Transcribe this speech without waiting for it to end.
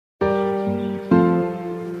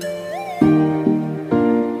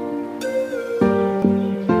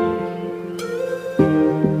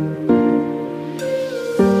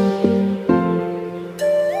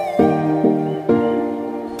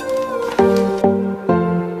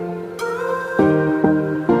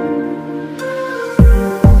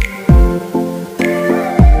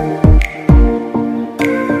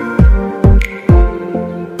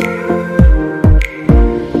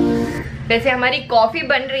वैसे हमारी कॉफी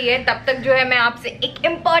बन रही है, तब तक जो है मैं आपसे एक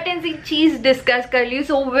इम्पोर्टेंट सी चीज डिस्कस कर ली।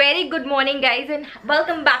 So very good morning guys and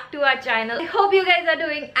welcome back to our channel. I hope you guys are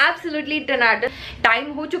doing absolutely Tanatan.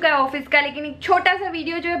 Time हो चुका है ऑफिस का, लेकिन एक छोटा सा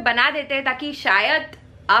वीडियो जो है बना देते हैं ताकि शायद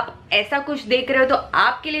आप ऐसा कुछ देख रहे हो तो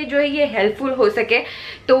आपके लिए जो है ये हेल्पफुल हो सके।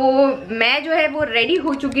 तो मैं जो है वो रेडी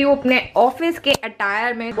हो चुकी हूँ अपने ऑफिस के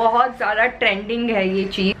अटायर में। बहुत ज्यादा ट्रेंडिंग है ये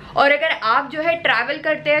चीज, और अगर आप जो है ट्रैवल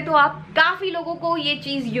करते हैं तो आप काफी लोगों को ये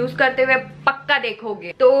चीज यूज करते हुए पक्का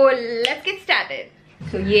देखोगे। तो लेट्स गेट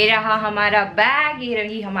स्टार्टेड। तो ये रहा हमारा बैग, ये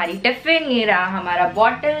रही हमारी टिफिन, ये रहा हमारा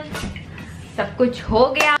बॉटल, सब कुछ हो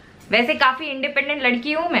गया। वैसे काफी इंडिपेंडेंट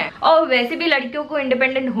लड़की हूँ मैं, और वैसे भी लड़कियों को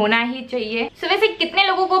इंडिपेंडेंट होना ही चाहिए। सो वैसे कितने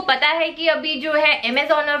लोगों को पता है कि अभी जो है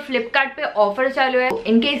अमेजोन और फ्लिपकार्ट पे ऑफर चालू है?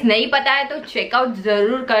 इनकेस नहीं पता है तो चेकआउट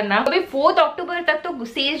जरूर करना। अभी 4 अक्टूबर तक तो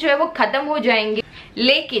सेल जो है वो खत्म हो जाएंगे,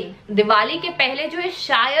 लेकिन दिवाली के पहले जो है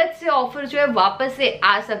शायद से ऑफर जो है वापस से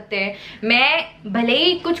आ सकते हैं। मैं भले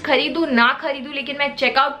ही कुछ खरीदू ना खरीदू, लेकिन मैं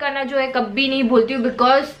चेकआउट करना जो है कभी नहीं भूलती हूँ।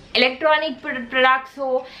 बिकॉज इलेक्ट्रॉनिक प्रोडक्ट्स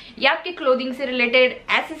हो या आपके क्लोथिंग से रिलेटेड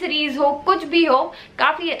एक्सेसरीज हो, कुछ भी हो,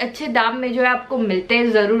 काफी अच्छे दाम में जो है आपको मिलते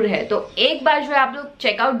जरूर है। तो एक बार जो है आप लोग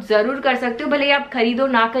चेकआउट जरूर कर सकते हो, भले ही आप खरीदो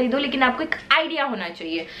ना खरीदो, लेकिन आपको एक आइडिया होना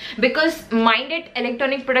चाहिए। बिकॉज माइंडेड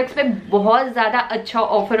इलेक्ट्रॉनिक प्रोडक्ट्स पे बहुत ज्यादा अच्छा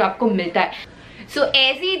ऑफर आपको मिलता है। सो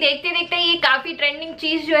ऐसे ही देखते देखते ये काफी ट्रेंडिंग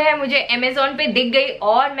चीज जो है मुझे अमेजोन पे दिख गई,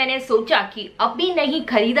 और मैंने सोचा कि अभी नहीं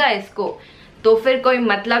खरीदा इसको तो फिर कोई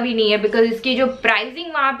मतलब ही नहीं है। बिकॉज इसकी जो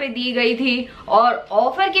प्राइसिंग वहां पे दी गई थी और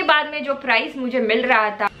ऑफर के बाद में जो प्राइस मुझे मिल रहा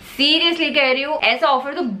था, सीरियसली कह रही हूँ ऐसा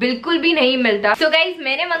ऑफर तो बिल्कुल भी नहीं मिलता। सो गाइज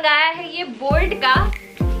मैंने मंगाया है ये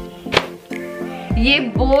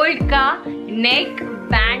बोल्ट का नेक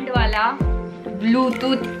बैंड वाला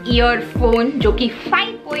ब्लूटूथ ईयरफोन, जो कि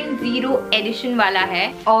 5.0 एडिशन वाला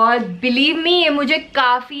है। और बिलीव मी ये मुझे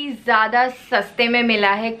काफी ज्यादा सस्ते में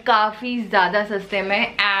मिला है, काफी ज्यादा सस्ते में।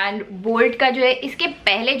 एंड बोल्ट का जो है, इसके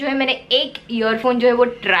पहले जो है मैंने एक ईयरफोन जो है वो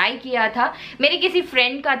ट्राई किया था, मेरे किसी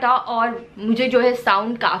फ्रेंड का था, और मुझे जो है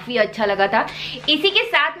साउंड काफी अच्छा लगा था। इसी के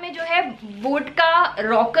साथ में जो है बोट का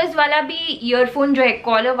रॉकर्स वाला भी ईयरफोन जो है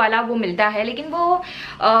कॉलर वाला वो मिलता है, लेकिन वो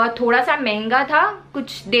थोड़ा सा महंगा था,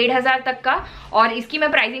 कुछ 1500 तक का। और इसकी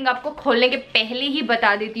मैं प्राइसिंग आपको खोलने के पहले ही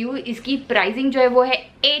बता देती हूँ। इसकी प्राइसिंग जो है वो है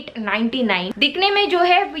 899। दिखने में जो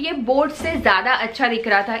है ये बोट से ज्यादा अच्छा दिख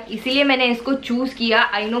रहा था, इसीलिए मैंने इसको चूज किया।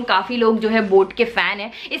 आई नो काफी लोग जो है बोट के फैन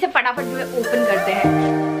है। इसे फटाफट जो है ओपन करते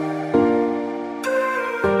हैं।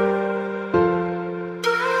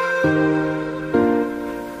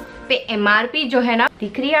 पे एमआरपी जो है ना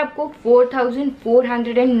दिख रही है आपको,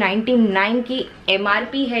 4499 की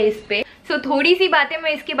एमआरपी है इस पे। सो थोड़ी सी बातें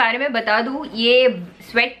मैं इसके बारे में बता दूं। ये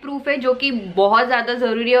स्वेट प्रूफ है, जो कि बहुत ज्यादा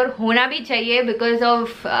जरूरी है और होना भी चाहिए बिकॉज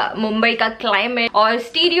ऑफ मुंबई का क्लाइमेट। और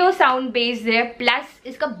स्टीरियो साउंड बेस्ड है, प्लस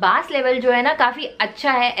इसका बास लेवल जो है ना काफी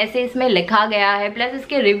अच्छा है, ऐसे इसमें लिखा गया है। प्लस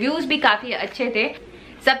इसके रिव्यूज भी काफी अच्छे थे।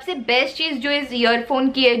 सबसे बेस्ट चीज जो इस ईयरफोन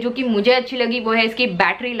की है, जो कि मुझे अच्छी लगी, वो है इसकी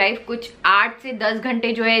बैटरी लाइफ। कुछ 8 से 10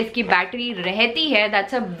 घंटे जो है इसकी बैटरी रहती है।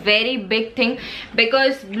 That's a very big thing,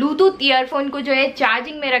 because Bluetooth earphone को जो है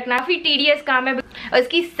चार्जिंग में रखना काफी टीडियस काम है। और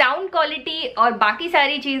इसकी साउंड क्वालिटी और बाकी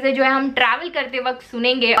सारी चीजें जो है हम ट्रैवल करते वक्त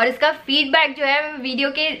सुनेंगे, और इसका फीडबैक जो है मैं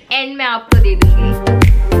वीडियो के एंड में आपको दे दूंगी।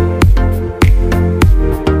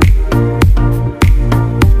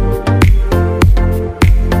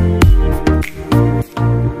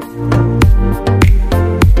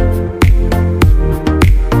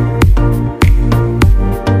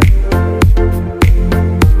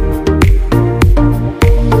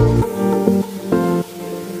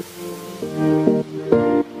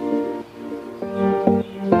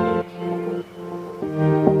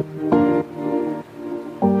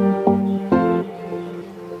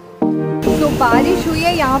 बारिश हुई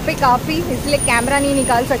है यहाँ पे काफ़ी, इसलिए कैमरा नहीं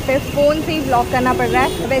निकाल सकते, फ़ोन से ही ब्लॉग करना पड़ रहा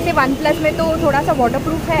है। वैसे OnePlus में तो थोड़ा सा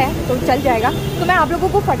वाटरप्रूफ है तो चल जाएगा। तो मैं आप लोगों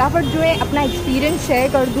को फटाफट जो है अपना एक्सपीरियंस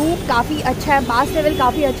शेयर कर दूँ। काफ़ी अच्छा है, बास लेवल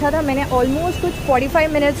काफ़ी अच्छा था। मैंने ऑलमोस्ट कुछ 45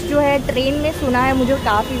 मिनट्स जो है ट्रेन में सुना है, मुझे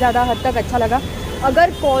काफ़ी ज़्यादा हद तक अच्छा लगा।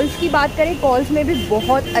 अगर कॉल्स की बात करें, कॉल्स में भी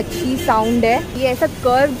बहुत अच्छी साउंड है। ये ऐसा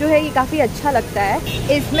कर्व जो है ये काफ़ी अच्छा लगता है।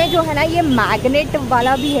 इसमें जो है ना ये मैग्नेट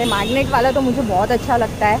वाला भी है, मैग्नेट वाला तो मुझे बहुत अच्छा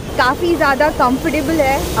लगता है। काफ़ी ज़्यादा कंफर्टेबल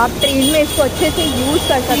है, आप ट्रेन में इसको अच्छे से यूज़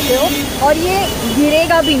कर सकते हो, और ये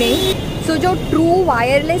गिरेगा भी नहीं। सो जो ट्रू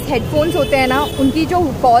वायरलेस हेडफोन्स होते हैं ना, उनकी जो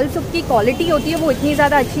कॉल्स की क्वालिटी होती है वो इतनी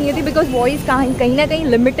ज़्यादा अच्छी नहीं होती, बिकॉज वॉइस कहीं ना कहीं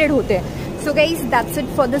लिमिटेड होते हैं। So guys that's it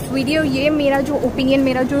for this video. ये मेरा जो ओपिनियन,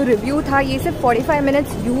 मेरा जो रिव्यू था, ये सिर्फ 45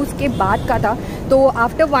 मिनट्स यूज़ के बाद का था। तो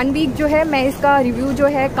आफ्टर 1 वीक जो है मैं इसका रिव्यू जो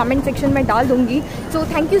है कमेंट सेक्शन में डाल दूंगी। So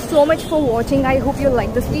thank you so much for watching. I hope you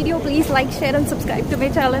like this video. Please like, share and subscribe to my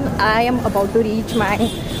channel. I am about to reach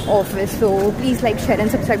my office, so please like, share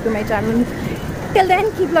and subscribe to my channel. Till then,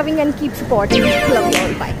 keep loving and keep supporting. Love you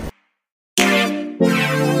all. Bye.